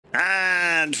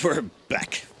And we're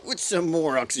back with some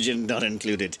more oxygen not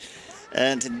included.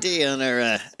 And today on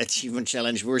our achievement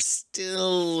challenge, we're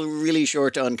still really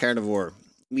short on carnivore.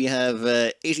 We have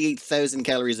 88,000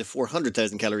 calories of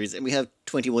 400,000 calories, and we have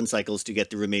 21 cycles to get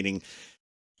the remaining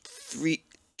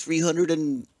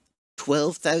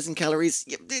 312,000 calories.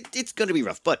 Yeah, it's going to be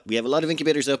rough, but we have a lot of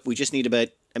incubators up. We just need about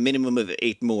a minimum of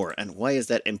 8 more. And why is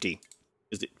that empty?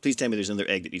 Please tell me there's another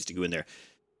egg that needs to go in there.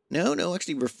 No,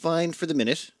 actually, we're fine for the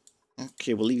minute.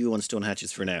 Okay, we'll leave you on stone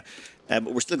hatches for now.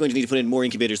 But we're still going to need to put in more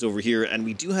incubators over here, and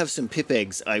we do have some pip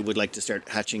eggs I would like to start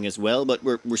hatching as well, but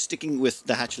we're sticking with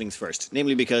the hatchlings first,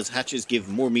 namely because hatches give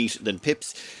more meat than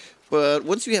pips. But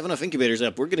once we have enough incubators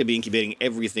up, we're going to be incubating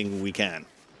everything we can.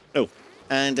 Oh,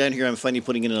 and down here I'm finally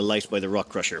putting in a light by the rock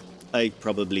crusher. I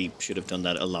probably should have done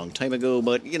that a long time ago,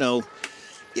 but, you know,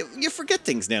 you forget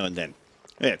things now and then.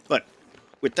 Yeah, but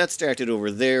with that started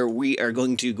over there, we are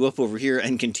going to go up over here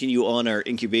and continue on our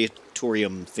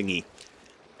incubatorium thingy.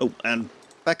 Oh, and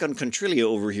back on Contralia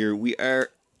over here, we are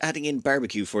adding in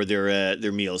barbecue for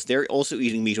their meals. They're also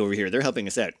eating meat over here. They're helping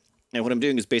us out. Now, what I'm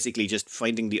doing is basically just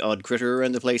finding the odd critter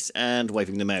around the place and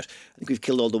wiping them out. I think we've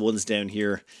killed all the ones down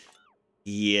here.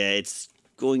 Yeah, it's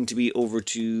going to be over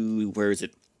to... where is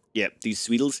it? Yeah, these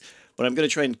Sweetles. But I'm going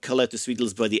to try and cull out the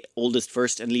Sweetles by the oldest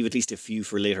first and leave at least a few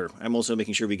for later. I'm also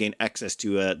making sure we gain access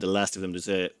to the last of them.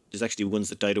 There's actually ones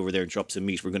that died over there and dropped some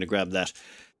meat. We're going to grab that.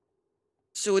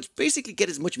 So it's basically get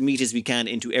as much meat as we can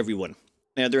into everyone.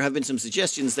 Now, there have been some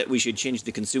suggestions that we should change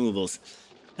the consumables.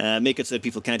 Make it so that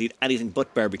people can't eat anything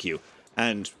but barbecue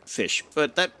and fish.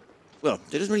 But that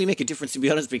doesn't really make a difference, to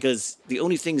be honest, because the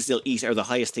only things they'll eat are the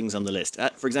highest things on the list.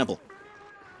 For example,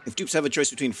 if dupes have a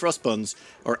choice between frost buns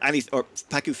or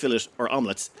pacu fillet or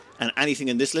omelettes and anything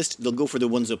in this list, they'll go for the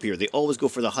ones up here. They always go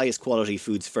for the highest quality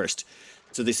foods first.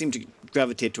 So they seem to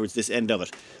gravitate towards this end of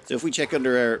it. So if we check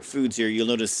under our foods here, you'll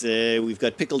notice we've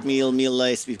got pickled meal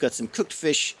lice, we've got some cooked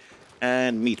fish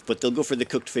and meat, but they'll go for the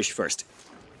cooked fish first.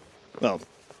 Well,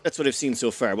 that's what I've seen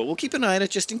so far, but we'll keep an eye on it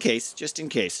just in case,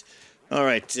 All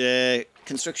right,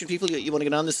 construction people, you want to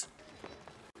get on this?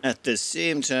 At the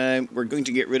same time, we're going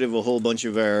to get rid of a whole bunch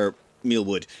of our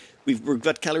mealwood. We've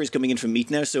got calories coming in from meat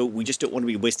now, so we just don't want to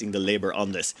be wasting the labor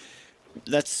on this.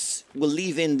 We'll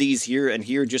leave in these here and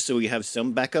here just so we have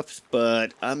some backups,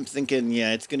 but I'm thinking,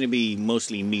 yeah, it's going to be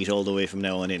mostly meat all the way from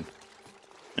now on in.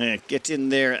 Get in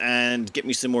there and get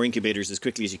me some more incubators as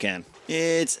quickly as you can.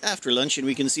 It's after lunch and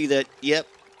we can see that, yep,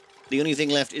 the only thing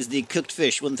left is the cooked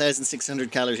fish,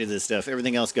 1,600 calories of this stuff.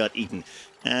 Everything else got eaten.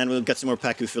 And we've got some more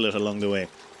pacu fillet along the way.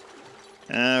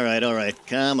 Alright,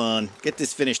 come on. Get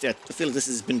this finished. I feel like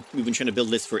we've been trying to build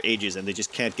this for ages and they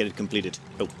just can't get it completed.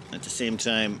 Oh, at the same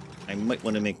time, I might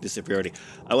want to make this a priority.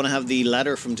 I want to have the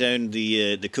ladder from down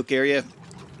the cook area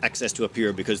access to up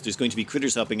here because there's going to be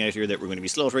critters hopping out here that we're going to be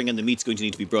slaughtering and the meat's going to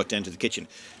need to be brought down to the kitchen.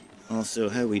 Also,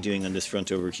 how are we doing on this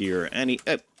front over here?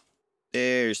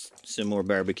 There's some more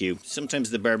barbecue.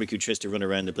 Sometimes the barbecue tries to run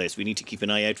around the place. We need to keep an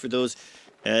eye out for those.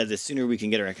 The sooner we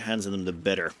can get our hands on them, the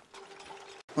better.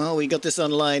 Well, we got this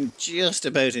online just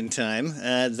about in time,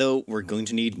 though we're going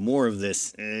to need more of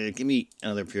this. Give me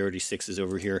another priority 6s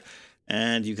over here,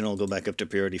 and you can all go back up to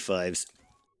priority 5s.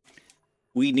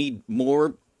 We need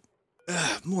more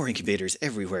incubators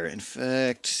everywhere. In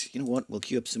fact, you know what? We'll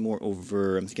queue up some more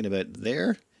over, I'm thinking about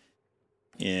there.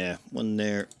 Yeah, one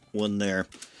there, one there.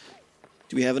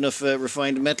 Do we have enough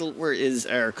refined metal? Where is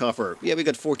our copper? Yeah, we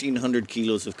got 1,400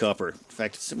 kilos of copper. In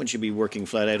fact, someone should be working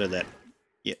flat out of that.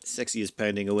 Yeah, Sexy is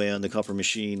pounding away on the copper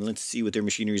machine. Let's see what their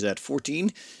machinery's at.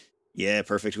 14? Yeah,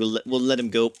 perfect. We'll let him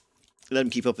go. Let him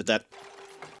keep up with that.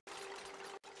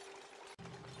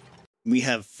 We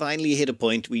have finally hit a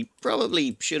point we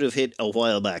probably should have hit a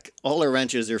while back. All our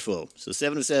ranches are full. So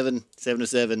 7 of 7, 7 of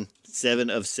 7, 7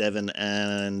 of 7,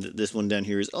 and this one down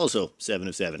here is also 7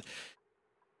 of 7.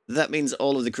 That means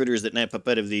all of the critters that now pop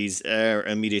out of these are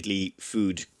immediately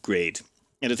food grade.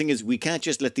 And the thing is, we can't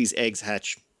just let these eggs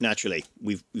hatch naturally.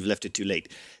 We've left it too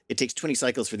late. It takes 20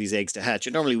 cycles for these eggs to hatch,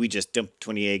 and normally we just dump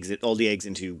all the eggs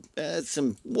into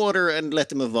some water and let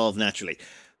them evolve naturally.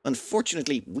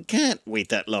 Unfortunately, we can't wait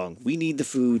that long. We need the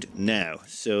food now.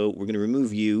 So we're going to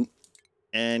remove you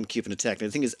and keep an attack. Now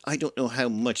the thing is, I don't know how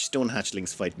much stone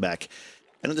hatchlings fight back.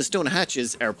 I know the stone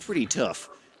hatches are pretty tough.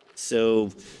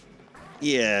 So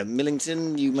yeah,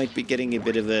 Millington, you might be getting a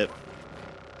bit of a...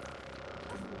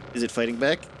 Is it fighting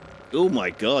back? Oh my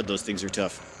god, those things are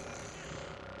tough.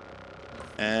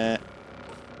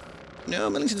 No,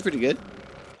 Millington's pretty good.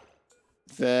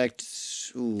 In fact,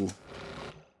 ooh,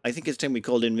 I think it's time we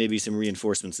called in maybe some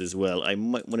reinforcements as well. I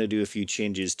might want to do a few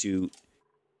changes to...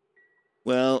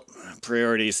 Well,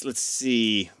 priorities. Let's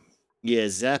see. Yeah,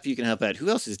 Zap, you can help out. Who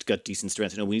else has got decent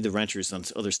strength? No, we need the ranchers on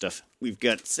other stuff. We've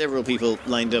got several people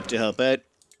lined up to help out.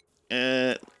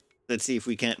 Uh, let's see if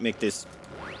we can't make this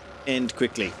end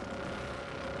quickly.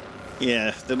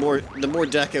 Yeah, the more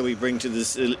DACA we bring to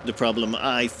this the problem,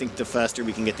 I think the faster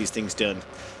we can get these things done.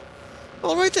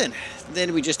 All right then.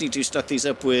 Then we just need to stock these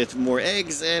up with more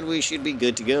eggs, and we should be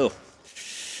good to go.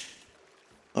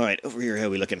 All right, over here, how are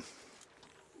we looking?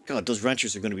 God, those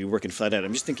ranchers are going to be working flat out.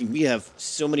 I'm just thinking, we have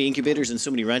so many incubators and so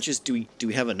many ranches. Do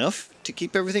we have enough to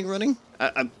keep everything running?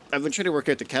 I've been trying to work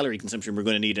out the calorie consumption we're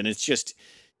going to need, and it's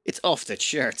off the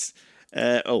charts.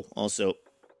 Oh, also,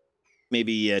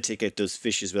 maybe take out those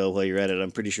fish as well while you're at it.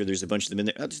 I'm pretty sure there's a bunch of them in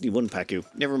there. I'll just need one Pacu.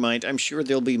 Never mind. I'm sure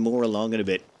there'll be more along in a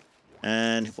bit.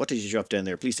 And what did you drop down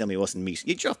there? Please tell me it wasn't meat.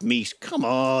 You dropped meat. Come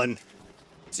on.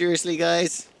 Seriously,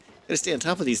 guys? Gotta stay on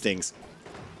top of these things.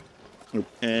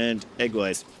 And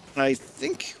egg-wise, I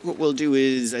think what we'll do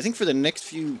is, I think for the next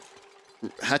few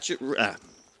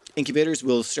incubators,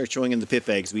 we'll start showing in the pip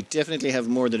eggs. We definitely have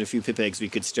more than a few pip eggs we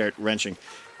could start ranching.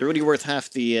 They're only worth half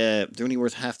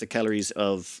the calories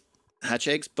of hatch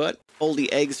eggs, but all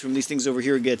the eggs from these things over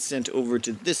here get sent over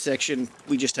to this section.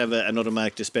 We just have an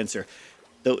automatic dispenser.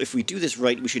 Though if we do this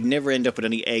right, we should never end up with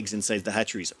any eggs inside the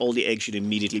hatcheries. All the eggs should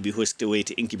immediately be whisked away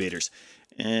to incubators.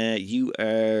 You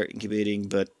are incubating,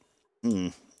 but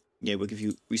yeah, we'll give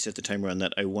you reset the timer on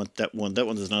that. I want that one. That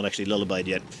one is not actually lullabied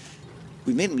yet.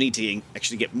 We may need to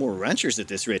actually get more ranchers at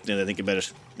this rate now that I think about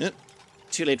it.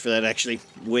 Too late for that, actually.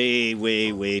 Way,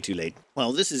 way, way too late.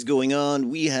 While this is going on,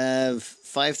 we have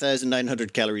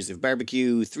 5,900 calories of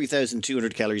barbecue,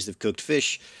 3,200 calories of cooked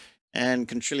fish, and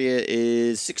Contralia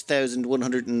is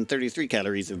 6,133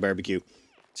 calories of barbecue.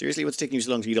 Seriously, what's taking you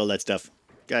so long to eat all that stuff?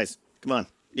 Guys, come on.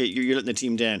 You're letting the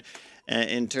team down.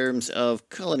 In terms of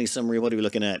colony summary, what are we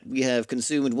looking at? We have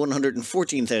consumed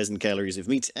 114,000 calories of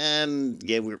meat, and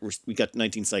yeah, we got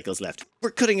 19 cycles left.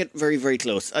 We're cutting it very, very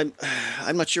close. I'm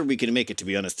not sure we can make it, to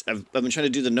be honest. I've been trying to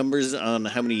do the numbers on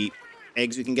how many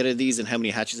eggs we can get out of these and how many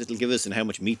hatches it'll give us and how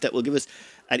much meat that will give us.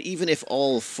 And even if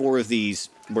all 4 of these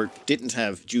didn't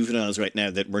have juveniles right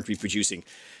now that weren't reproducing,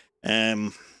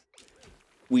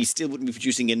 we still wouldn't be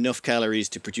producing enough calories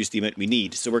to produce the amount we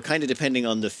need. So we're kind of depending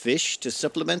on the fish to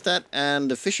supplement that, and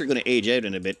the fish are going to age out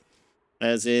in a bit.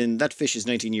 As in, that fish is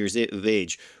 19 years of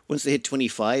age. Once they hit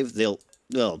 25, they'll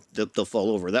fall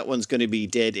over. That one's going to be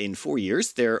dead in 4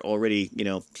 years. They're already,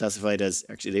 classified as,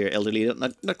 actually, they're elderly,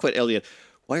 not quite elderly yet.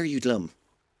 Why are you glum?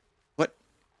 What?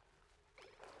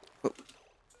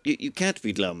 You can't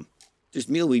be glum. There's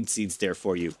mealweed seeds there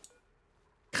for you.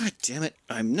 God damn it.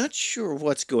 I'm not sure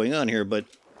what's going on here, but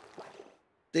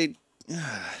I'm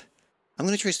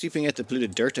going to try sweeping out the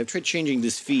polluted dirt. I've tried changing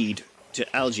this feed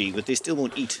to algae, but they still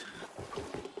won't eat.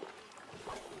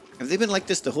 Have they been like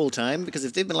this the whole time? Because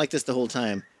if they've been like this the whole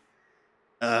time...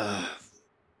 you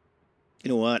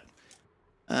know what?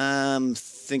 I'm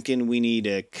thinking we need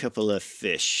a couple of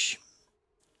fish.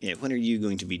 Yeah, when are you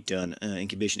going to be done?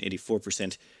 Incubation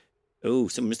 84%. Oh,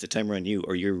 someone missed a timer on you,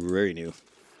 or you're very new.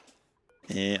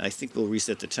 I think we'll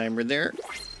reset the timer there.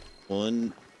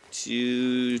 1,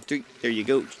 2, 3. There you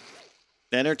go.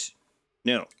 Leonard?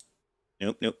 No.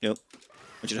 Nope. I want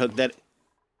you to hug that.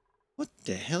 What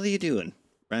the hell are you doing?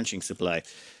 Ranching supply.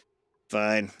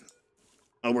 Fine.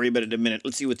 I'll worry about it in a minute.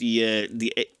 Let's see what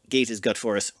the gate has got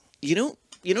for us. You know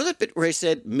that bit where I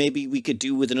said maybe we could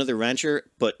do with another rancher,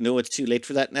 but no, it's too late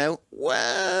for that now?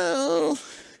 Well,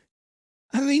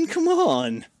 I mean, come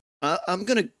on. I'm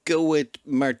gonna go with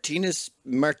Martin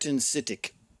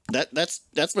Sitik.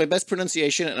 That's my best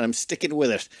pronunciation, and I'm sticking with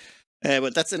it.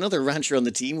 But that's another rancher on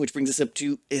the team, which brings us up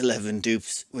to 11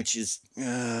 dupes, which is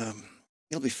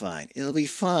it'll be fine. It'll be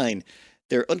fine.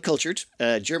 They're uncultured,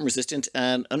 germ-resistant,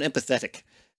 and unempathetic.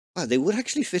 Wow, they would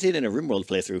actually fit in a RimWorld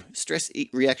playthrough. Stress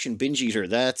reaction binge eater.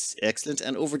 That's excellent,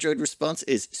 and overjoyed response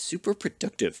is super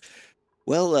productive.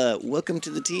 Well, welcome to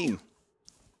the team.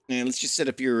 Now, let's just set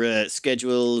up your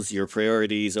schedules, your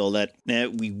priorities, all that. Now,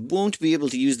 we won't be able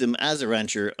to use them as a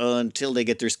rancher until they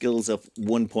get their skills up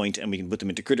 1 point and we can put them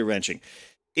into critter ranching.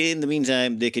 In the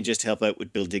meantime, they can just help out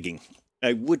with bill digging.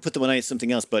 I would put them on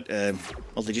something else, but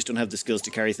well, they just don't have the skills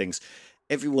to carry things.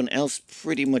 Everyone else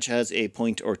pretty much has a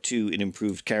point or 2 in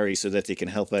improved carry so that they can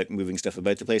help out moving stuff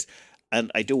about the place.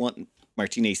 And I don't want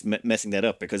Martinez messing that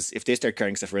up, because if they start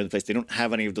carrying stuff around the place, they don't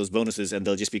have any of those bonuses and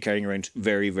they'll just be carrying around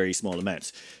very, very small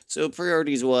amounts. So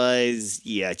priorities wise,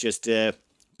 yeah, just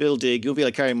build dig. You won't be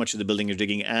able to carry much of the building or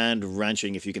digging, and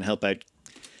ranching if you can help out.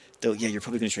 Though, yeah, you're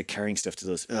probably going to try carrying stuff to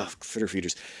those critter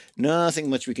feeders. Nothing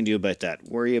much we can do about that.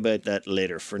 Worry about that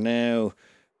later. For now,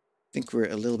 I think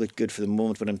we're a little bit good for the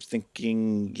moment, but I'm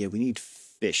thinking, yeah, we need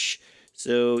fish.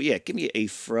 So yeah, give me a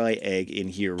fry egg in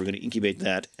here. We're going to incubate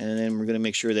that, and then we're going to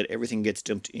make sure that everything gets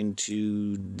dumped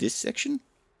into this section.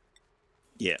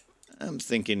 Yeah, I'm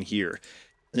thinking here.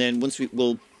 And then once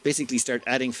we'll basically start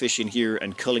adding fish in here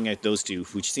and culling out those two,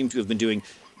 which seem to have been doing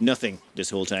nothing this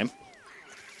whole time.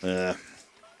 And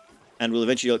we'll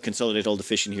eventually consolidate all the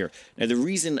fish in here. Now, the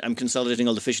reason I'm consolidating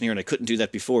all the fish in here, and I couldn't do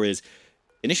that before, is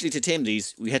initially to tame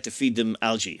these, we had to feed them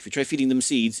algae. If you try feeding them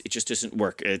seeds, it just doesn't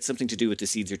work. It's something to do with the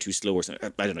seeds are too slow or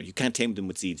something. I don't know. You can't tame them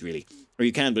with seeds, really. Or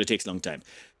you can, but it takes a long time.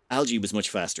 Algae was much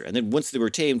faster. And then once they were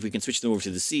tamed, we can switch them over to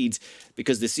the seeds,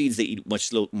 because the seeds, they eat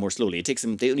much more slowly. It takes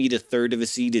them, they only eat a third of a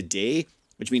seed a day,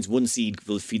 which means one seed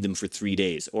will feed them for 3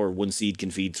 days, or one seed can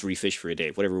feed 3 fish for a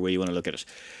day, whatever way you want to look at it.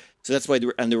 So that's why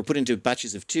they were put into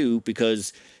batches of 2,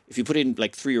 because if you put in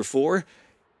like 3 or 4,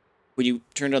 when you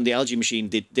turned on the algae machine,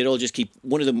 they'd all just keep,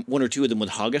 one or two of them would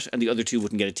hog it, and the other 2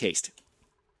 wouldn't get a taste.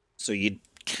 So you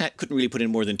couldn't really put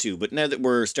in more than 2. But now that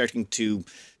we're starting to,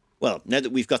 well, now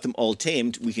that we've got them all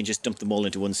tamed, we can just dump them all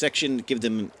into one section, give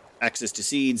them access to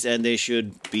seeds, and they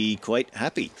should be quite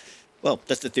happy. Well,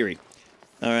 that's the theory.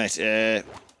 All right,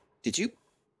 did you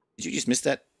just miss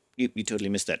that? You totally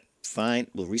missed that. Fine,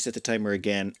 we'll reset the timer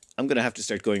again. I'm going to have to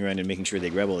start going around and making sure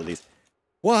they grab all of these.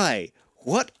 Why?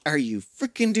 What are you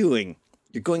freaking doing?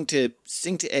 You're going to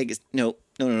sing to egg. No.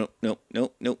 Did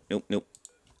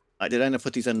I not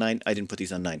put these on 9? I didn't put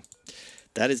these on 9.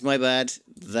 That is my bad.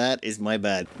 That is my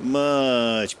bad.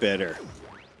 Much better.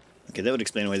 Okay, that would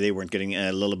explain why they weren't getting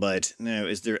lullabied. Now,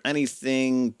 is there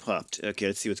anything popped? Okay,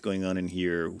 let's see what's going on in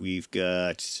here. We've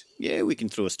got... Yeah, we can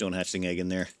throw a stone hatchling egg in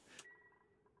there.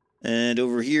 And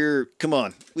over here, come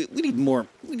on. We need more.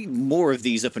 We need more of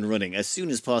these up and running as soon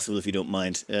as possible, if you don't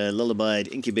mind.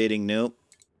 Lullabied, incubating, no.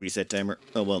 Reset timer.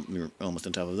 Oh, well, we were almost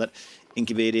on top of that.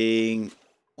 Incubating.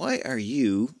 Why are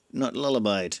you not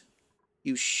lullabied?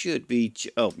 You should be...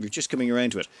 Oh, you're just coming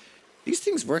around to it. These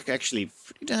things work actually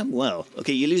pretty damn well.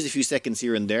 Okay, you lose a few seconds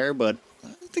here and there, but I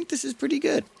think this is pretty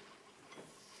good.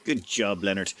 Good job,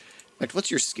 Leonard. In fact,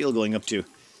 what's your skill going up to?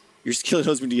 Your skill at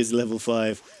husbandry is level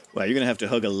 5. Wow, you're going to have to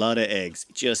hug a lot of eggs.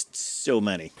 Just so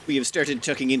many. We have started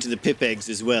tucking into the pip eggs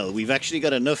as well. We've actually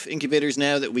got enough incubators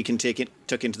now that we can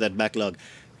tuck into that backlog.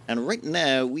 And right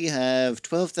now, we have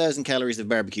 12,000 calories of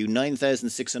barbecue,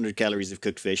 9,600 calories of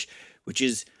cooked fish, which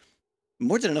is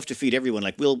more than enough to feed everyone.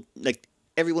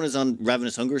 Everyone is on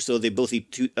ravenous hunger, so they both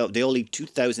eat they all eat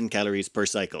 2,000 calories per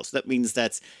cycle. So that means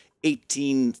that's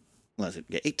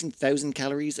 18,000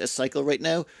 calories a cycle right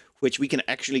now, which we can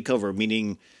actually cover,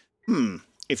 meaning,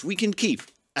 if we can keep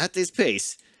at this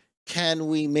pace, can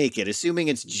we make it? Assuming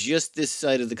it's just this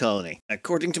side of the colony.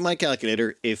 According to my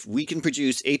calculator, if we can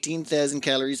produce 18,000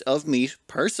 calories of meat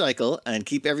per cycle and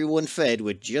keep everyone fed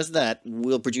with just that,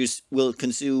 we'll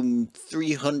consume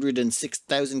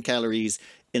 306,000 calories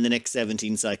in the next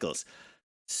 17 cycles.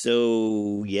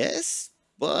 So, yes,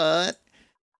 but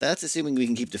that's assuming we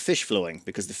can keep the fish flowing,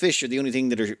 because the fish are the only thing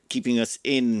that are keeping us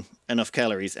in enough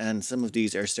calories, and some of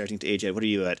these are starting to age out. What are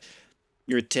you at?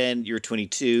 You're at 10, you're at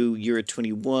 22, you're at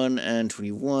 21 and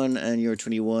 21, and you're at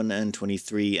 21 and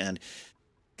 23, and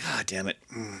god damn it.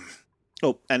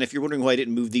 Oh, and if you're wondering why I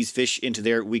didn't move these fish into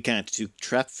there, we can't. To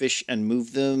trap fish and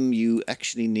move them, you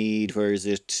actually need, where is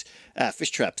it?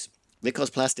 Fish traps. They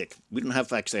cause plastic. We don't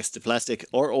have access to plastic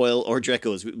or oil or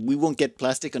Drecos. We won't get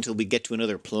plastic until we get to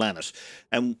another planet.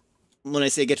 And when I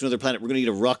say get to another planet, we're going to need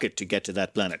a rocket to get to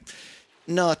that planet.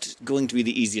 Not going to be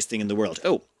the easiest thing in the world.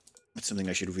 Oh, that's something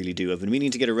I should really do. I've been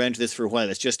meaning to get around to this for a while.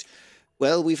 It's just,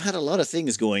 well, we've had a lot of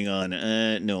things going on.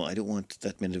 No, I don't want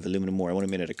that made of aluminum ore. I want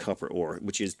it made out of copper ore,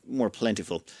 which is more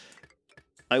plentiful.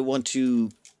 I want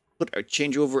to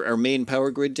change over our main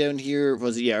power grid down here.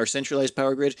 Our centralized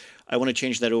power grid. I want to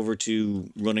change that over to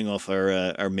running off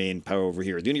our main power over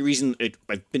here. The only reason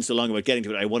I've been so long about getting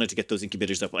to it, I wanted to get those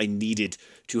incubators up. I needed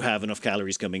to have enough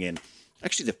calories coming in.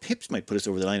 Actually, the pips might put us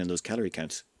over the line on those calorie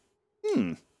counts.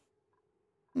 You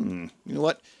know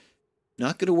what?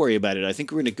 Not going to worry about it. I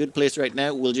think we're in a good place right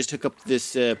now. We'll just hook up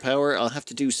this power. I'll have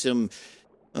to do some...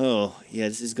 Oh, yeah,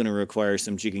 this is going to require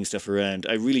some jigging stuff around.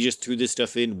 I really just threw this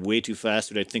stuff in way too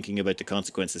fast without thinking about the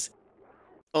consequences.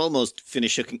 Almost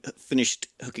finished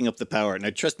hooking up the power. Now,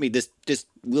 trust me, this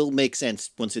will make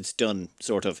sense once it's done,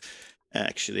 sort of.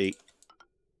 Actually,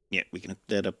 yeah, we can hook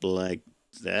that up like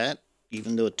that.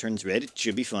 Even though it turns red, it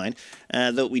should be fine.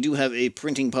 Though we do have a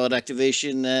printing pod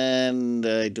activation, and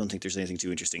I don't think there's anything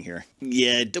too interesting here.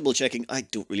 Yeah, double checking. I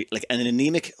don't really like an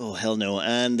anemic. Oh, hell no.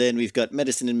 And then we've got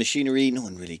medicine and machinery. No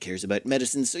one really cares about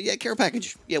medicine. So yeah, care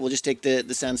package. Yeah, we'll just take the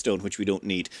sandstone, which we don't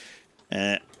need.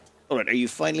 All right, are you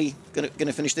finally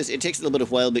gonna finish this? It takes a little bit of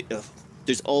while, but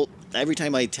there's every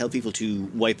time I tell people to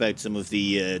wipe out some of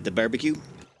the barbecue,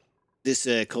 this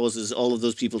causes all of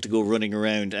those people to go running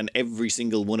around, and every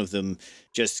single one of them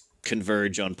just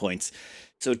converge on points.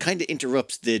 So it kind of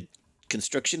interrupts the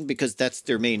construction, because that's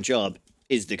their main job,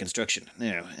 is the construction.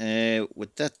 Now,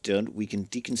 with that done, we can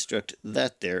deconstruct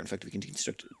that there. In fact, we can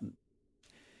deconstruct...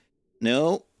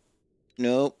 No,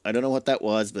 I don't know what that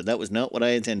was, but that was not what I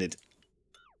intended.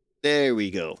 There we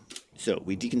go. So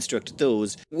we deconstruct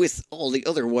those. With all the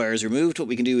other wires removed, what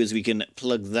we can do is we can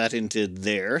plug that into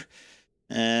there.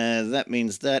 That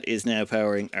means that is now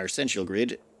powering our central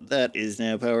grid. That is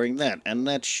now powering that. And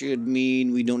that should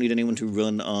mean we don't need anyone to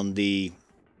run on the...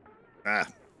 Ah,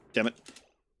 damn it.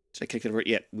 Did I click that over?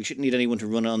 Yeah, we shouldn't need anyone to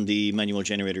run on the manual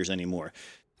generators anymore.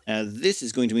 This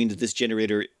is going to mean that this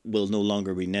generator will no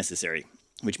longer be necessary,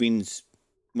 which means,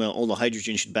 well, all the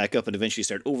hydrogen should back up and eventually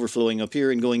start overflowing up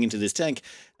here and going into this tank,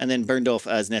 and then burned off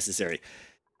as necessary.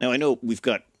 Now, I know we've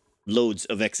got loads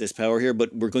of excess power here,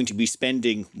 but we're going to be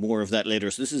spending more of that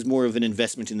later, so this is more of an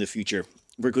investment in the future.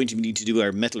 We're going to need to do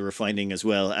our metal refining as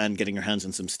well, and getting our hands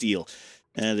on some steel.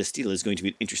 The steel is going to be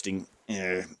an interesting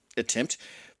attempt.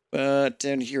 But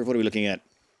down here, what are we looking at?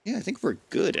 Yeah, I think we're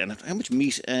good. And how much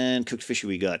meat and cooked fish have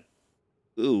we got?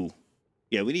 Ooh.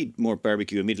 Yeah, we need more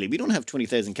barbecue immediately. We don't have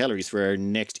 20,000 calories for our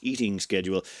next eating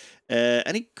schedule.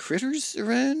 Any critters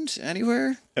around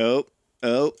anywhere? Oh.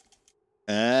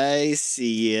 I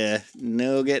see ya.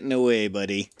 No getting away,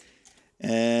 buddy.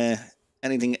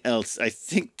 Anything else? I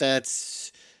think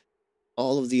that's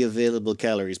all of the available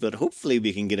calories, but hopefully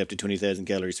we can get up to 20,000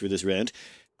 calories for this round.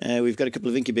 We've got a couple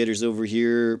of incubators over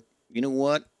here. You know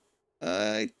what?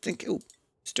 I think... Oh,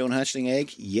 stone hatchling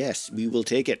egg? Yes, we will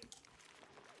take it.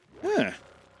 Huh.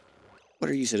 What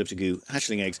are you set up to do?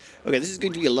 Hatchling eggs. Okay, this is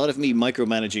going to be a lot of me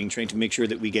micromanaging, trying to make sure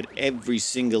that we get every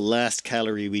single last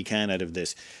calorie we can out of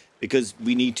this. Because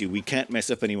we need to. We can't mess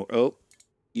up anymore. Oh,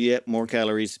 yeah, more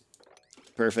calories.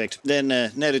 Perfect. Then, now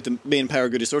that the main power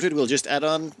grid is sorted, we'll just add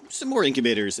on some more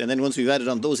incubators. And then once we've added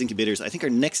on those incubators, I think our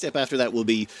next step after that will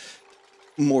be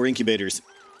more incubators.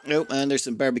 Oh, and there's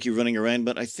some barbecue running around,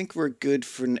 but I think we're good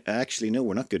for... Actually, no,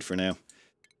 we're not good for now.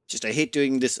 Just, I hate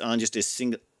doing this on just a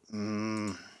single...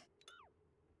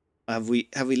 Have we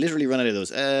literally run out of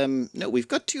those? No, we've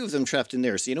got two of them trapped in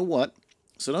there. So you know what?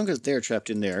 So long as they're trapped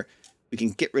in there, we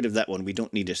can get rid of that one. We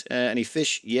don't need it. Any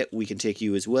fish? Yep, we can take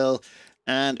you as well.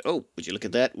 And, oh, would you look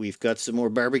at that? We've got some more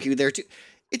barbecue there too.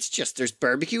 It's just, there's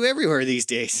barbecue everywhere these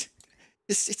days.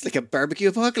 It's like a barbecue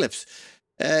apocalypse.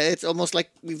 It's almost like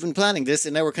we've been planning this,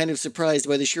 and now we're kind of surprised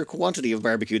by the sheer quantity of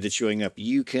barbecue that's showing up.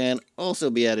 You can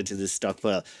also be added to this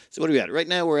stockpile. So what are we at? Right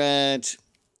now we're at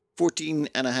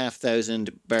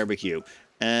 14,500 barbecue.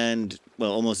 And,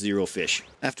 well, almost zero fish.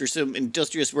 After some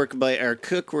industrious work by our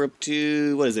cook, we're up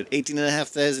to, what is it,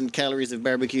 18,500 calories of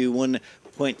barbecue,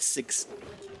 1.6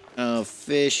 of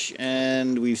fish,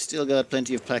 and we've still got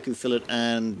plenty of plaku fillet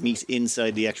and meat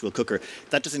inside the actual cooker.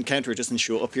 That doesn't count, or it doesn't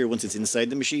show up here once it's inside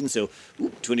the machine, so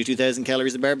 22,000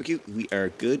 calories of barbecue. We are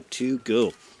good to go.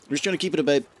 We're just trying to keep it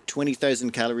about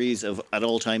 20,000 calories of at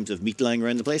all times of meat lying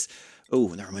around the place. Oh,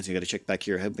 that reminds me, I got to check back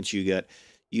here. How much you got?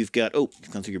 You've got, oh,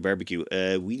 you've gone through your barbecue.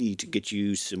 We need to get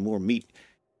you some more meat.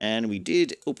 And we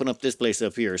did open up this place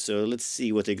up here, so let's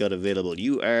see what they got available.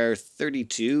 You are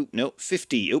 32, no,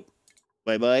 50. Oh,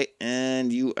 bye-bye.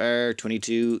 And you are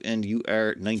 22, and you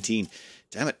are 19.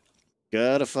 Damn it.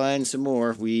 Gotta find some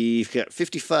more. We've got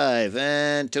 55,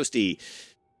 and toasty.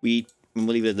 We'll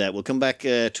leave it at that. We'll come back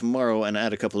tomorrow and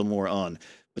add a couple of more on.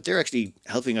 But they're actually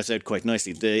helping us out quite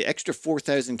nicely. The extra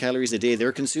 4,000 calories a day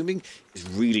they're consuming is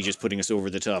really just putting us over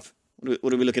the top.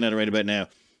 What are we looking at right about now?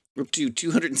 We're up to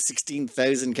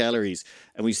 216,000 calories.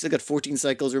 And we've still got 14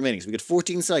 cycles remaining. So we've got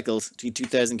 14 cycles to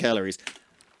 2,000 calories.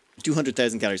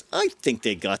 200,000 calories. I think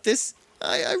they got this.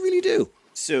 I really do.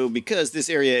 So because this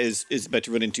area is about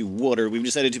to run into water, we've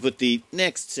decided to put the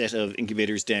next set of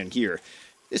incubators down here.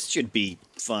 This should be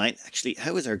fine. Actually,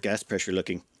 how is our gas pressure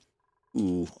looking?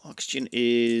 Ooh, oxygen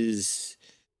is...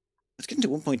 Let's get into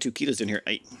 1.2 kilos down here.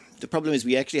 The problem is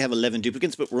we actually have 11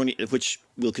 duplicates, but we're only, which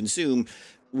will consume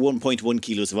 1.1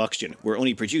 kilos of oxygen. We're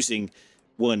only producing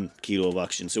 1 kilo of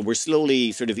oxygen. So we're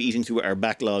slowly sort of eating through our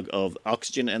backlog of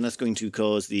oxygen, and that's going to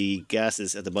cause the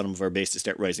gases at the bottom of our base to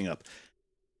start rising up.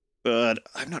 But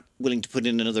I'm not willing to put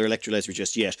in another electrolyzer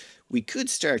just yet. We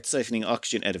could start siphoning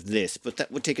oxygen out of this, but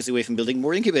that would take us away from building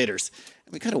more incubators.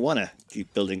 And we kind of want to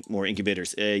keep building more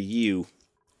incubators.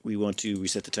 We want to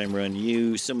reset the timer on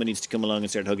you. Someone needs to come along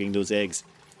and start hugging those eggs.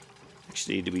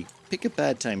 Actually, did we pick a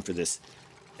bad time for this?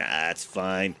 That's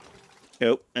fine.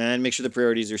 Oh, and make sure the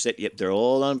priorities are set. Yep, they're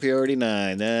all on priority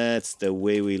 9. That's the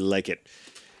way we like it.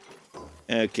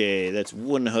 Okay, that's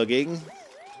one hugging.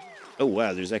 Oh,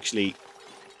 wow, there's actually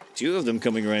two of them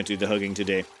coming around to the hugging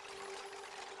today.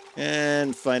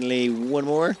 And finally, one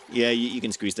more. Yeah, you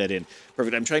can squeeze that in.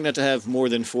 Perfect. I'm trying not to have more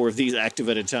than 4 of these active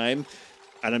at a time.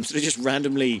 And I'm sort of just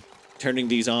randomly turning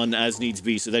these on as needs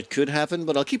be. So that could happen,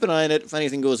 but I'll keep an eye on it. If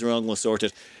anything goes wrong, we'll sort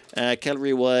it.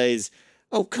 Calorie-wise...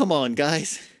 Oh, come on,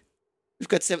 guys. We've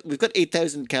got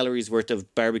 8,000 calories worth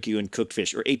of barbecue and cooked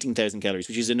fish. Or 18,000 calories,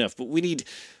 which is enough. But we need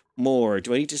more.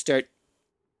 Do I need to start...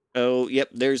 Oh, yep,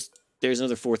 there's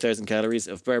another 4,000 calories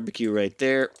of barbecue right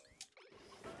there.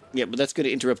 Yeah, but that's going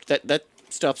to interrupt. That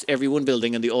stops everyone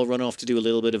building, and they all run off to do a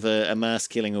little bit of a mass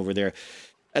killing over there.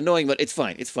 Annoying, but it's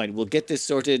fine. It's fine. We'll get this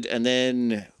sorted, and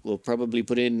then we'll probably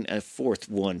put in a 4th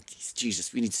one.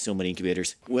 Jesus, we need so many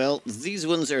incubators. Well, these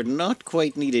ones are not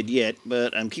quite needed yet,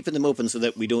 but I'm keeping them open so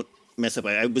that we don't mess up.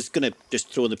 I was going to just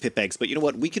throw in the pip eggs, but you know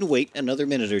what? We can wait another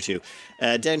minute or two.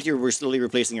 Down here, we're slowly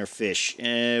replacing our fish.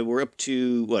 We're up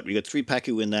to, what? We got 3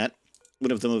 pacu in that. One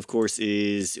of them, of course,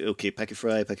 is, okay, pacu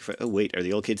fry. Oh, wait, are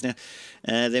they all kids now?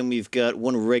 Then we've got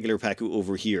 1 regular pacu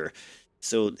over here.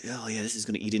 So, oh yeah, this is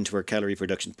going to eat into our calorie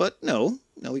production. But no,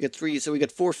 we got 3, so we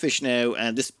got 4 fish now,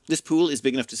 and this pool is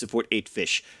big enough to support 8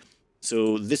 fish.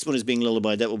 So this one is being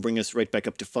lullabied. That will bring us right back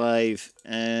up to 5.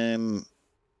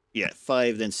 Yeah,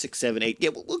 5, then 6, 7, 8. Yeah,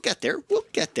 we'll get there. We'll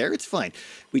get there. It's fine.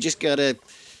 We just gotta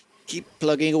keep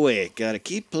plugging away. Gotta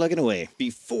keep plugging away.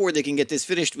 Before they can get this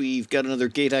finished, we've got another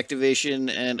gate activation,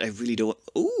 and I really don't...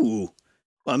 Ooh!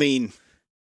 I mean, it'd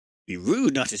be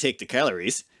rude not to take the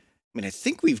calories. I mean, I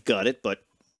think we've got it, but...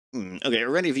 Okay,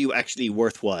 are any of you actually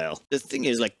worthwhile? The thing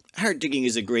is, like, hard digging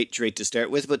is a great trait to start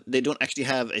with, but they don't actually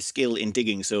have a skill in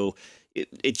digging, so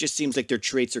it just seems like their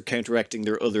traits are counteracting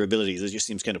their other abilities. It just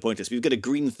seems kind of pointless. We've got a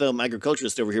green thumb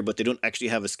agriculturalist over here, but they don't actually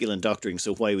have a skill in doctoring,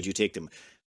 so why would you take them?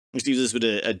 Let's use this with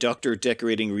a doctor,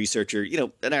 decorating, researcher, you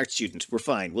know, an art student. We're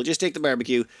fine. We'll just take the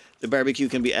barbecue. The barbecue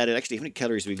can be added. Actually, how many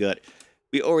calories we got?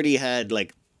 We already had,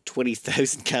 like,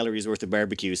 20,000 calories worth of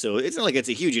barbecue, so it's not like it's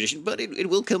a huge addition, but it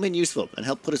will come in useful and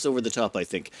help put us over the top, I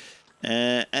think.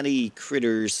 Any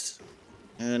critters?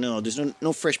 No, there's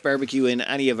no fresh barbecue in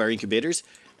any of our incubators,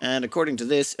 and according to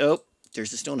this, oh,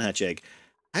 there's a stone hatch egg.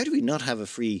 How do we not have a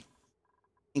free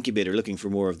incubator looking for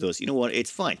more of those? You know what,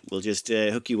 it's fine. We'll just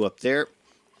hook you up there.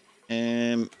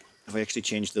 Have I actually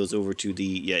changed those over to the...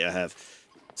 Yeah, I have.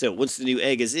 So once the new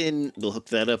egg is in, we'll hook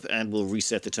that up and we'll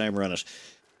reset the timer on it.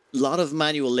 Lot of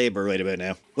manual labor right about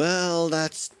now. Well,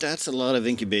 that's a lot of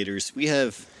incubators. We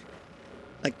have,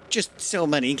 like, just so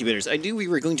many incubators. I knew we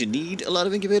were going to need a lot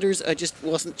of incubators. I just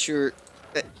wasn't sure.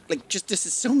 This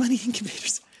is so many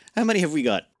incubators. How many have we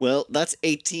got? Well, that's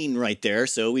 18 right there.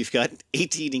 So we've got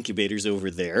 18 incubators over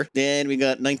there. Then we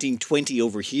got 19, 20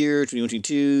 over here. 21,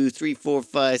 22, 3, 4,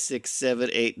 5, 6, 7,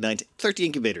 8, 9, 10, 30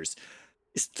 incubators.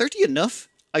 Is 30 enough?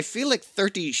 I feel like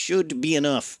 30 should be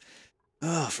enough.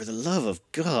 Oh, for the love of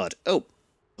God. Oh,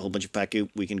 a whole bunch of pacu.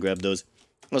 We can grab those.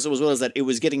 Also, as well as that, it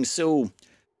was getting so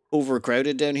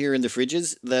overcrowded down here in the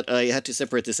fridges that I had to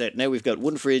separate this out. Now we've got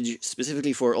one fridge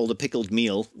specifically for all the pickled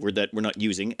meal that we're not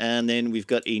using, and then we've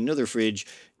got another fridge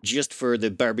just for the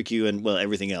barbecue and, well,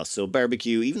 everything else. So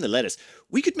barbecue, even the lettuce.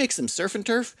 We could make some surf and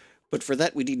turf, but for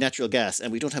that we need natural gas,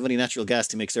 and we don't have any natural gas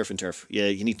to make surf and turf. Yeah,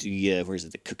 you need to, where is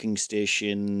it? The cooking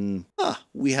station. Ah,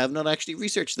 we have not actually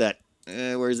researched that.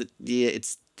 Where is it? Yeah,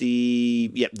 it's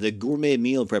the gourmet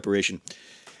meal preparation.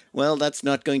 Well, that's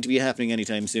not going to be happening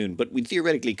anytime soon, but we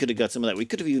theoretically could have got some of that. We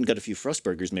could have even got a few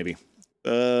Frostburgers, maybe.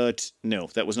 But no,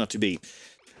 that was not to be.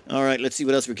 All right, let's see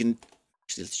what else we can...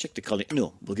 Actually, let's check the colony.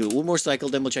 No, we'll give it one more cycle,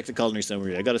 then we'll check the culinary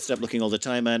summary. I got to stop looking all the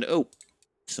time, and... Oh,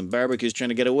 some barbecues trying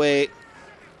to get away.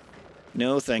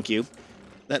 No, thank you.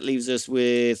 That leaves us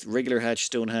with regular hatch,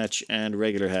 stone hatch, and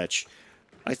regular hatch.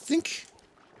 I think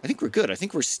we're good. I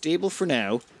think we're stable for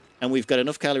now, and we've got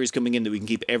enough calories coming in that we can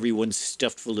keep everyone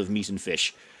stuffed full of meat and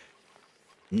fish.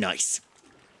 Nice.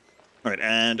 All right,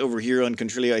 and over here on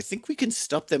Contralia, I think we can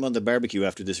stop them on the barbecue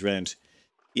after this round.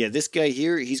 Yeah, this guy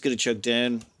here, he's going to chug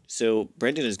down, so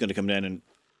Brendan is going to come down and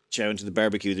chow into the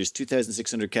barbecue. There's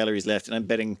 2,600 calories left, and I'm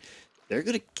betting they're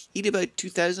going to eat about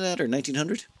 2,000 at or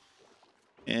 1,900.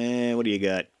 And what do you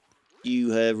got?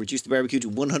 You have reduced the barbecue to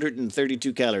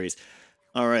 132 calories.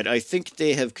 All right, I think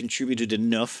they have contributed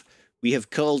enough. We have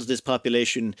culled this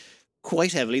population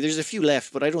quite heavily. There's a few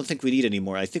left, but I don't think we need any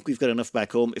more. I think we've got enough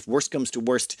back home. If worst comes to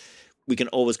worst, we can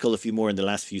always cull a few more in the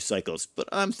last few cycles. But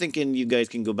I'm thinking you guys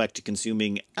can go back to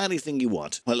consuming anything you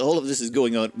want. While all of this is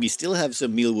going on, we still have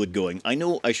some mealwood going. I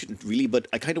know I shouldn't really, but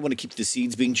I kind of want to keep the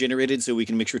seeds being generated so we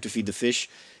can make sure to feed the fish.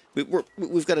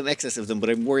 We've got an excess of them, but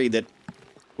I'm worried that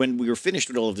when we are finished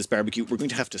with all of this barbecue, we're going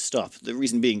to have to stop. The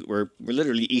reason being, we're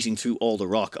literally eating through all the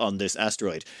rock on this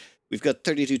asteroid. We've got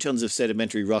 32 tons of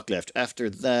sedimentary rock left. After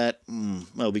that,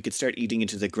 well, we could start eating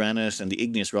into the granite and the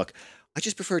igneous rock. I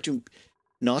just prefer to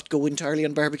not go entirely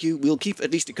on barbecue. We'll keep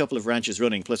at least a couple of ranches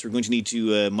running, plus we're going to need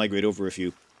to migrate over a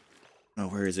few. Oh,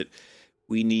 where is it?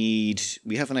 We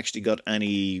haven't actually got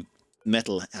any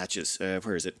metal hatches.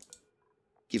 Where is it?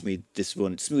 Give me this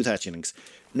one. Smooth hatchlings.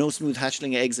 No smooth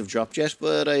hatchling eggs have dropped yet,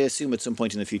 but I assume at some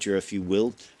point in the future a few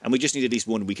will. And we just need at least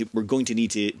one. We're going to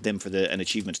need them for an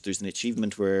achievement. There's an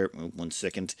achievement where... Oh, 1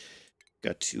 second.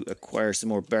 Got to acquire some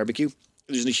more barbecue.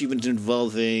 There's an achievement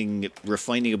involving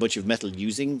refining a bunch of metal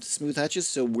using smooth hatches,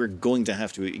 so we're going to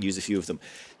have to use a few of them.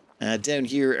 Down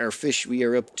here, our fish, we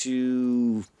are up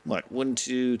to... What? 1,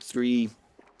 2, 3,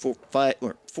 4, 5...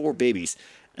 Or 4 babies.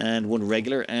 And 1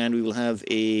 regular, and we will have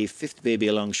a 5th baby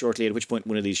along shortly, at which point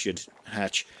one of these should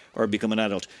hatch or become an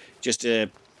adult. Just, yeah,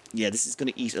 this is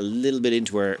going to eat a little bit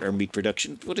into our meat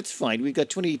production, but it's fine. We've got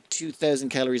 22,000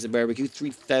 calories of barbecue,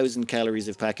 3,000 calories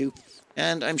of paku,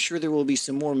 and I'm sure there will be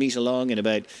some more meat along in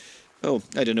about, oh,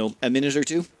 I don't know, a minute or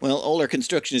two. Well, all our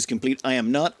construction is complete. I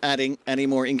am not adding any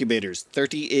more incubators.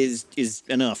 30 is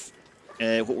enough.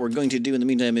 What we're going to do in the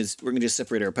meantime is we're going to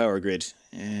separate our power grid.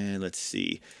 Let's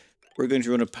see. We're going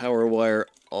to run a power wire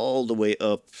all the way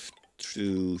up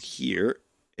through here.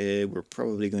 We're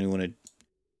probably going to want to... You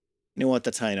know what?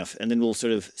 That's high enough. And then we'll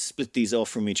sort of split these off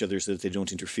from each other so that they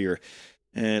don't interfere.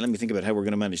 Let me think about how we're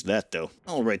going to manage that, though.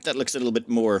 All right, that looks a little bit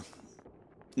more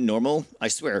normal. I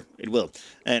swear, it will.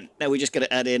 And now we just got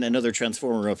to add in another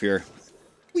transformer up here.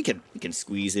 We can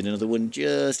squeeze in another one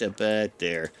just about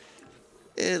there.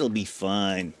 It'll be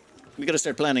fine. We got to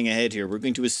start planning ahead here. We're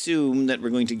going to assume that we're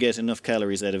going to get enough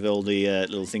calories out of all the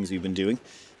little things we've been doing.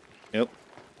 Yep.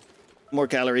 More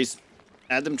calories.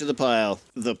 Add them to the pile.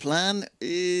 The plan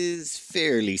is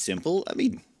fairly simple. I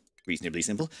mean, reasonably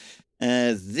simple.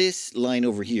 This line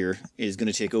over here is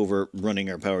going to take over running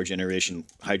our power generation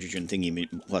hydrogen thingy.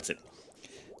 What's it?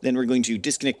 Then we're going to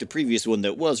disconnect the previous one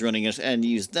that was running it and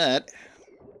use that.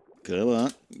 Come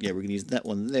on. Yeah, we're going to use that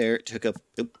one there to hook up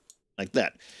like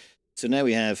that. So now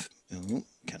we have... Oh,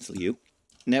 cancel you.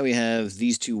 Now we have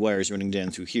these 2 wires running down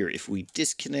through here. If we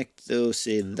disconnect, though,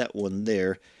 say that one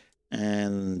there,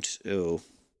 and... Oh.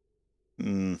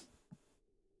 Sorry,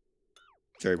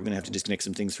 we're going to have to disconnect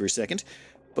some things for a second.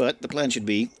 But the plan should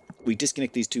be, we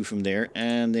disconnect these 2 from there,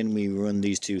 and then we run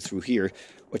these 2 through here.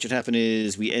 What should happen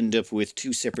is we end up with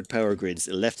 2 separate power grids,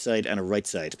 a left side and a right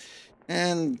side.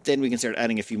 And then we can start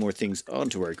adding a few more things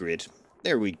onto our grid.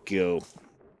 There we go.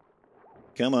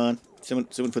 Come on.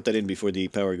 Someone put that in before the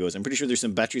power goes. I'm pretty sure there's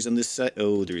some batteries on this side.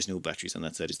 Oh, there is no batteries on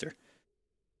that side, is there?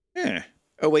 Yeah.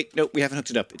 Oh, wait. No, we haven't hooked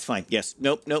it up. It's fine. Yes.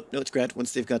 Nope. No, it's great.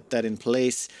 Once they've got that in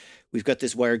place, we've got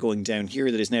this wire going down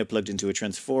here that is now plugged into a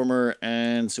transformer,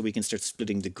 and so we can start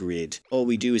splitting the grid. All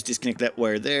we do is disconnect that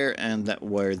wire there and that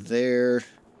wire there.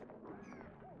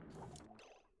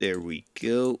 There we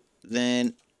go.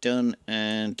 Then done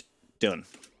and done.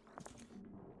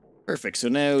 Perfect. So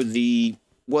now the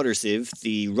water sieve,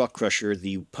 the rock crusher,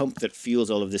 the pump that fuels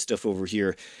all of this stuff over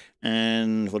here,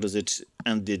 and what is it?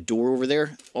 And the door over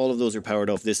there, all of those are powered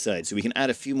off this side. So we can add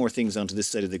a few more things onto this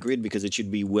side of the grid because it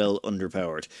should be well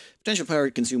underpowered. Potential power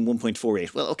consume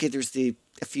 1.48. Well, okay, there's a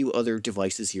few other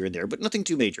devices here and there, but nothing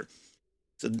too major.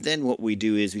 So then what we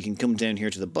do is we can come down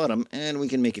here to the bottom and we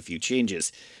can make a few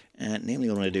changes. Namely,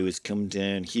 what I want to do is come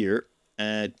down here.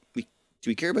 Do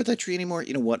we care about that tree anymore?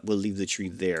 You know what? We'll leave the tree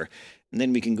there. And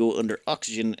then we can go under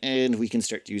oxygen and we can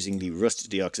start using the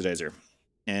rust deoxidizer.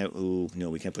 Oh, no,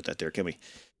 we can't put that there, can we?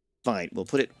 Fine, we'll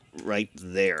put it right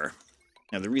there.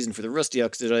 Now, the reason for the rust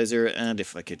deoxidizer, and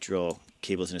if I could draw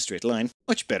cables in a straight line,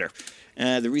 much better.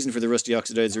 The reason for the rust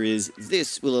deoxidizer is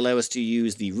this will allow us to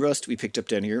use the rust we picked up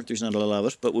down here. There's not a lot of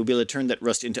it, but we'll be able to turn that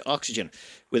rust into oxygen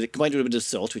with it combined with a bit of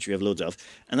salt, which we have loads of,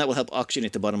 and that will help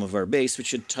oxygenate the bottom of our base, which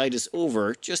should tide us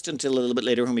over just until a little bit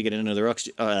later when we get another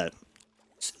oxygen,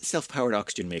 self-powered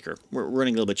oxygen maker. We're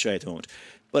running a little bit shy at the moment.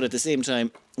 But at the same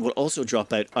time, we'll also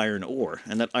drop out iron ore,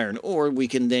 and that iron ore we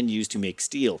can then use to make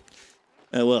steel.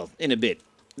 Well, in a bit.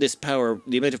 This power,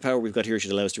 the amount of power we've got here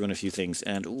should allow us to run a few things.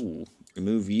 And, ooh,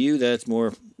 remove you, that's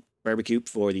more barbecue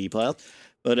for the pile.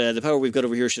 But the power we've got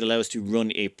over here should allow us to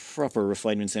run a proper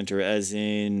refinement center, as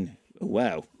in... Oh,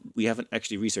 wow, we haven't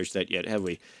actually researched that yet, have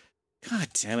we? God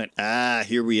damn it. Ah,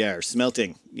 here we are.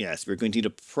 Smelting. Yes, we're going to need a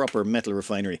proper metal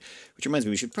refinery. Which reminds me,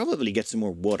 we should probably get some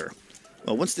more water.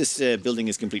 Well, once this building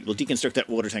is complete, we'll deconstruct that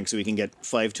water tank so we can get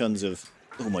 5 tons of...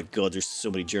 Oh my god, there's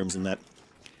so many germs in that.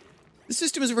 The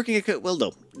system is working quite well,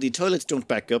 though. The toilets don't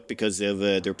back up because of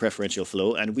their preferential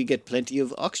flow, and we get plenty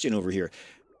of oxygen over here.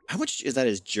 How much is that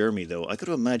as germy, though? I could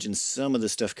imagine some of the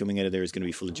stuff coming out of there is going to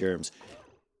be full of germs.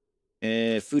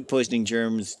 Food poisoning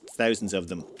germs, thousands of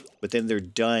them. But then they're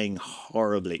dying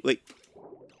horribly. Wait,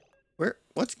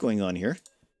 what's going on here?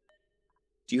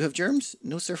 Do you have germs?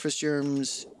 No surface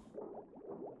germs.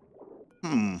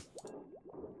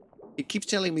 It keeps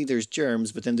telling me there's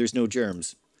germs, but then there's no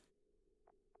germs.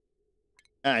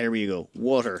 Ah, here we go.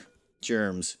 Water.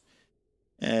 Germs.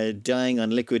 Dying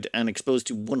on liquid and exposed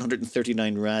to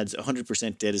 139 rads,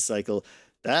 100% dead a cycle.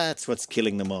 That's what's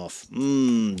killing them off.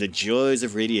 The joys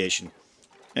of radiation.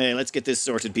 Hey, let's get this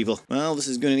sorted, people. Well, this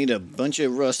is going to need a bunch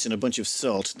of rust and a bunch of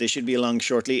salt. They should be along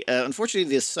shortly. Unfortunately,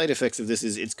 the side effects of this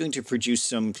is it's going to produce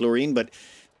some chlorine, but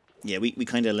yeah, we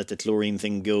kind of let the chlorine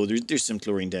thing go. There's some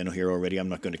chlorine down here already. I'm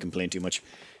not going to complain too much.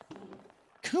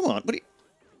 Come on,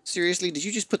 seriously, did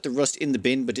you just put the rust in the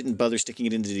bin but didn't bother sticking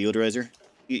it into the deodorizer?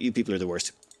 You people are the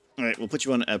worst. Alright, we'll put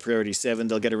you on priority 7.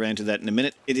 They'll get around to that in a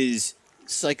minute. It is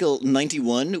cycle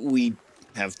 91. We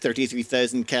have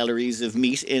 33,000 calories of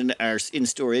meat in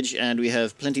storage, and we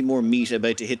have plenty more meat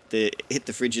about to hit the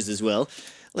fridges as well.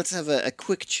 Let's have a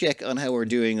quick check on how we're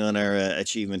doing on our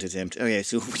achievement attempt. Okay,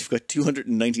 so we've got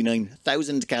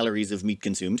 299,000 calories of meat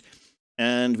consumed,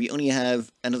 and we only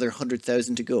have another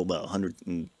 100,000 to go. Well,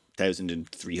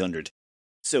 100,300.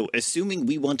 So, assuming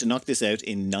we want to knock this out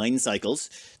in 9 cycles,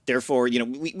 therefore, we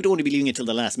don't want to be leaving it till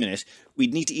the last minute,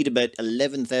 we'd need to eat about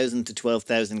 11,000 to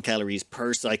 12,000 calories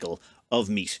per cycle of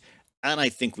meat. And I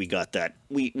think we got that.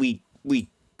 We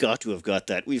got to have got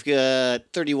that. We've got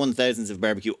 31,000 of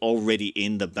barbecue already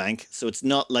in the bank, so it's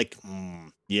not like,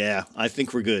 yeah, I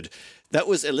think we're good. That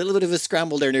was a little bit of a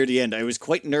scramble there near the end. I was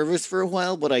quite nervous for a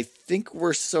while, but I think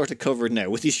we're sort of covered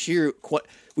now. With the sheer...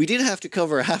 We did have to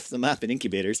cover half the map in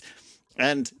incubators.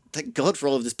 And thank God for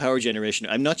all of this power generation.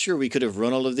 I'm not sure we could have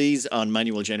run all of these on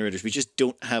manual generators. We just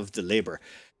don't have the labor.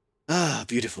 Ah,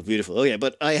 beautiful, beautiful. Oh yeah,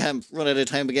 but I have run out of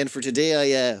time again for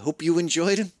today. I hope you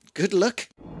enjoyed. Good luck.